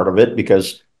were part of it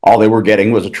because all they were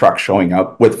getting was a truck showing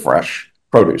up with fresh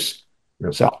produce.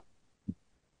 Yep. So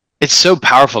it's so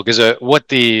powerful because what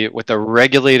the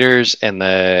regulators and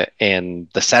the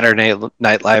Saturday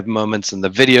Night Live moments and the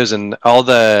videos and all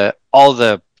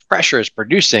the pressure is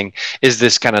producing is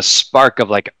this kind of spark of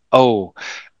like, oh,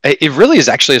 it really is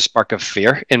actually a spark of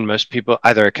fear in most people,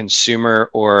 either a consumer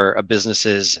or a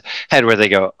business's head, where they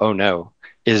go, oh no,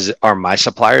 are my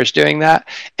suppliers doing that?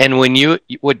 And when you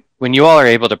all are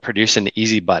able to produce an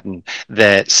easy button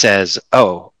that says,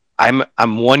 oh, I'm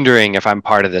wondering if I'm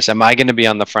part of this. Am I going to be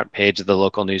on the front page of the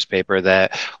local newspaper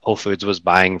that Whole Foods was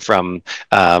buying from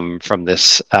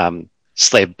this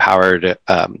slave-powered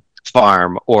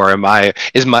farm, or am I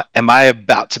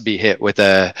about to be hit with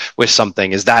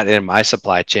something? Is that in my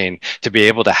supply chain? To be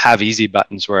able to have easy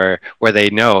buttons where they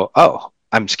know, oh,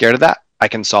 I'm scared of that, I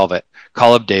can solve it.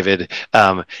 Call up David.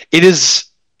 It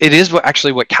is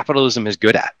what capitalism is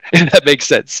good at, if that makes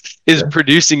sense, is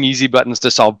producing easy buttons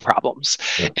to solve problems.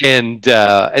 And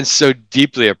so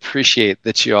deeply appreciate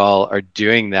that you all are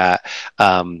doing that.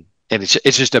 And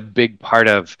it's just a big part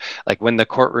of, like, when the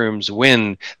courtrooms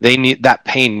win, that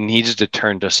pain needs to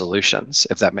turn to solutions.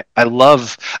 I've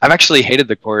actually hated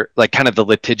the court, like kind of the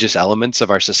litigious elements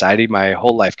of our society my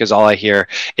whole life, because all I hear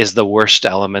is the worst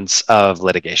elements of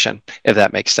litigation, if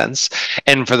that makes sense.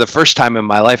 And for the first time in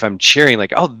my life, I'm cheering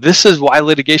like, oh, this is why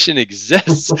litigation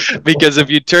exists. Because if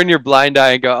you turn your blind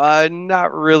eye and go, I'm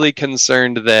not really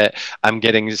concerned that I'm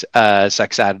getting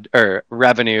sex ad or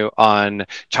revenue on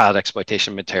child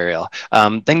exploitation material,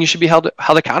 then you should be held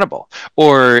accountable.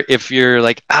 Or if you're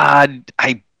like, I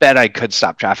bet I could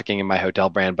stop trafficking in my hotel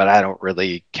brand, but I don't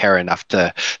really care enough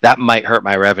that might hurt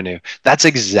my revenue. That's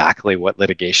exactly what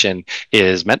litigation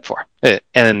is meant for.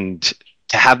 And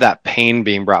to have that pain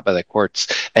being brought by the courts,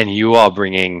 and you all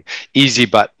bringing easy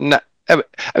button. I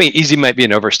mean, easy might be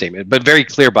an overstatement, but very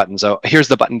clear buttons. Oh, here's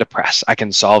the button to press, I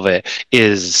can solve it,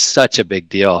 is such a big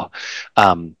deal.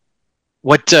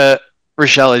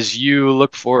 Rochelle, as you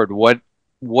look forward,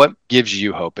 what gives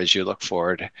you hope as you look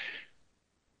forward?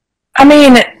 I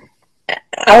mean,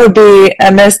 I would be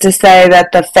amiss to say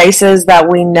that the faces that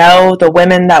we know, the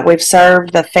women that we've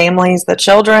served, the families, the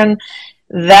children,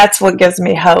 that's what gives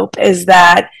me hope, is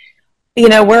that,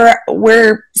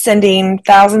 we're sending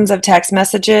thousands of text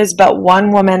messages, but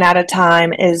one woman at a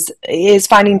time is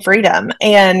finding freedom.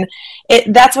 And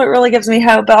that's what really gives me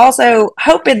hope. But also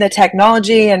hope in the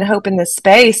technology and hope in the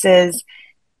space is,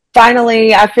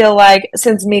 finally, I feel like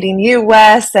since meeting you,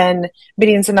 Wes, and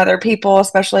meeting some other people,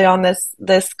 especially on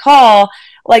this call,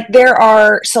 like, there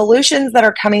are solutions that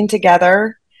are coming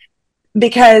together,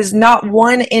 because not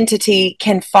one entity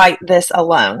can fight this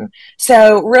alone.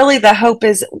 So really the hope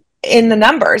is in the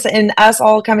numbers and us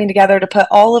all coming together to put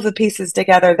all of the pieces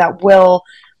together that will,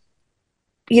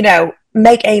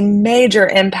 make a major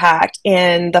impact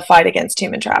in the fight against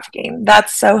human trafficking.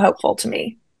 That's so hopeful to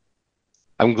me.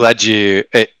 I'm glad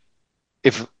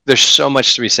if there's so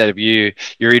much to be said, if you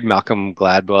read Malcolm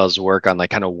Gladwell's work on like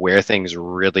kind of where things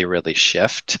really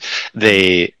shift,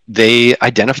 they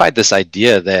identified this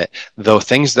idea that though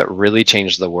things that really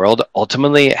changed the world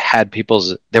ultimately had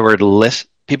people's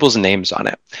names on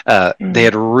it. They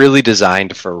had really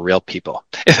designed for real people,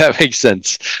 if that makes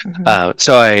sense.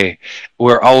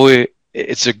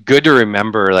 It's a good to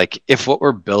remember, like, if what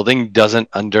we're building doesn't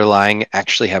underlying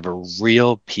actually have a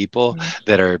real people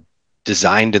that are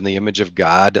designed in the image of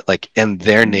God, like, and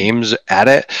their names at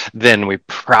it, then we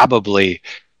probably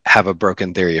have a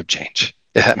broken theory of change,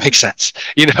 if that makes sense.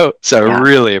 So I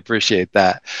really appreciate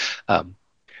that.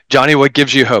 Johnny, what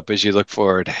gives you hope as you look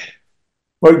forward?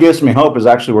 What gives me hope is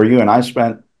actually where you and I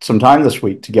spent some time this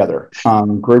week together.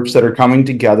 Groups that are coming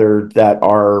together that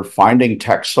are finding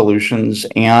tech solutions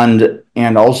and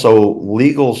also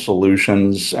legal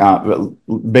solutions.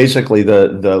 Basically,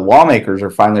 the lawmakers are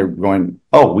finally going,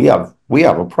 oh, we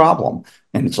have a problem.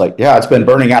 And it's like, yeah, it's been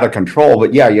burning out of control,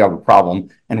 but yeah, you have a problem,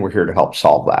 and we're here to help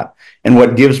solve that. And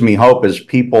what gives me hope is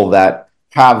people that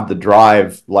have the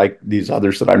drive, like these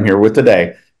others that I'm here with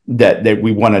today, that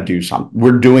we want to do something.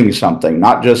 We're doing something,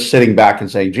 not just sitting back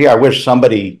and saying, gee, I wish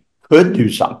somebody could do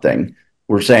something.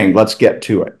 We're saying, let's get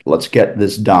to it. Let's get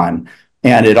this done.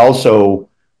 And it also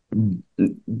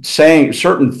saying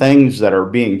certain things that are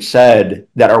being said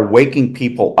that are waking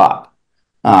people up.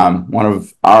 One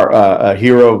of a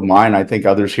hero of mine, I think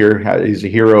others here, he's a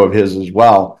hero of his as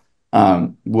well,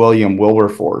 William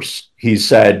Wilberforce. He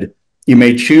said, you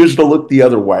may choose to look the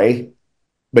other way,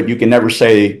 but you can never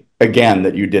say again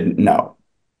that you didn't know.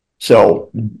 So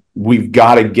we've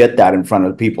got to get that in front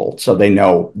of people so they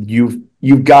know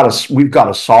we've got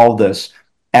to solve this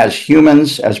as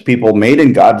humans, as people made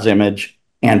in God's image,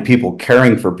 and people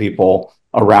caring for people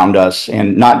around us,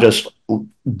 and not just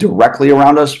directly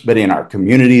around us, but in our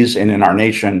communities and in our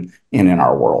nation and in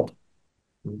our world.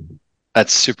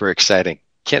 That's super exciting.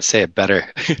 Can't say it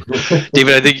better.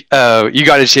 David, I think you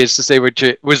got a chance to say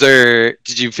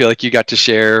did you feel like you got to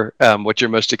share what you're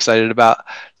most excited about?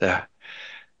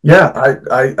 Yeah,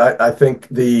 I think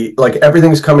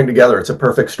everything's coming together. It's a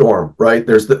perfect storm, right?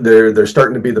 There's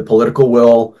starting to be the political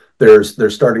will.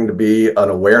 There's starting to be an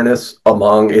awareness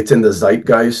it's in the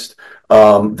zeitgeist.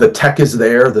 The tech is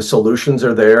there, the solutions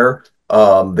are there,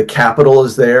 the capital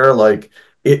is there. Like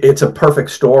it's a perfect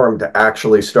storm to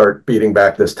actually start beating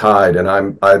back this tide.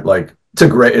 And it's a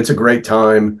great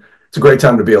time. It's a great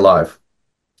time to be alive.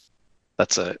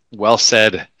 That's a well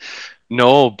said.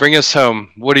 Noel, bring us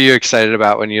home. What are you excited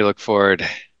about when you look forward?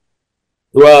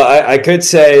 Well, I could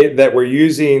say that we're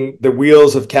using the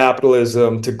wheels of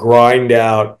capitalism to grind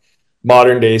out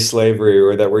modern day slavery,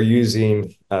 or that we're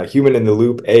using human in the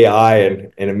loop AI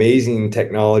and amazing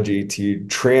technology to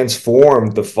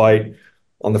transform the fight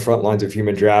on the front lines of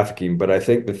human trafficking. But I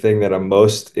think the thing that I'm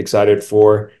most excited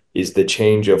for is the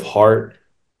change of heart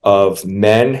of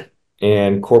men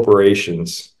and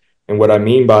corporations. And what I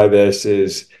mean by this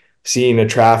is seeing a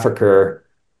trafficker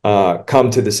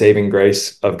come to the saving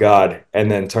grace of God,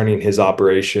 and then turning his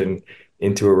operation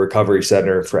into a recovery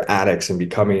center for addicts and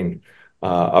becoming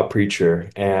a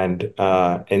preacher, and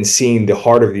seeing the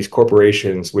heart of these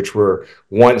corporations, which were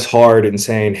once hard and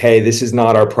saying, hey, this is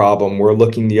not our problem, we're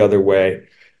looking the other way,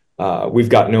 we've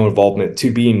got no involvement,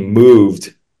 to being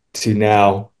moved to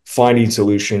now finding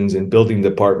solutions and building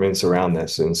departments around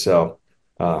this. And so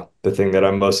the thing that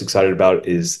I'm most excited about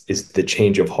is the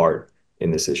change of heart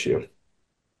in this issue.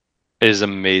 It is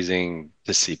amazing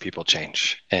to see people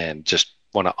change, and just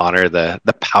want to honor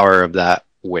the power of that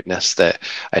witness, that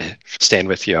I stand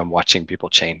with you. I'm watching people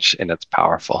change, and it's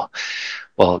powerful.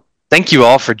 Well, thank you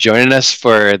all for joining us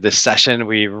for this session.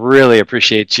 We really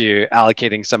appreciate you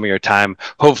allocating some of your time.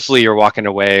 Hopefully you're walking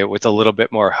away with a little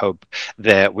bit more hope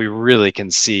that we really can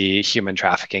see human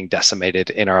trafficking decimated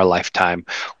in our lifetime.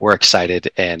 We're excited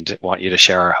and want you to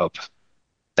share our hope.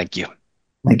 Thank you.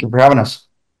 Thank you for having us.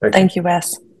 Thank you,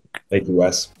 Wes. Thank you,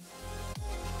 Wes.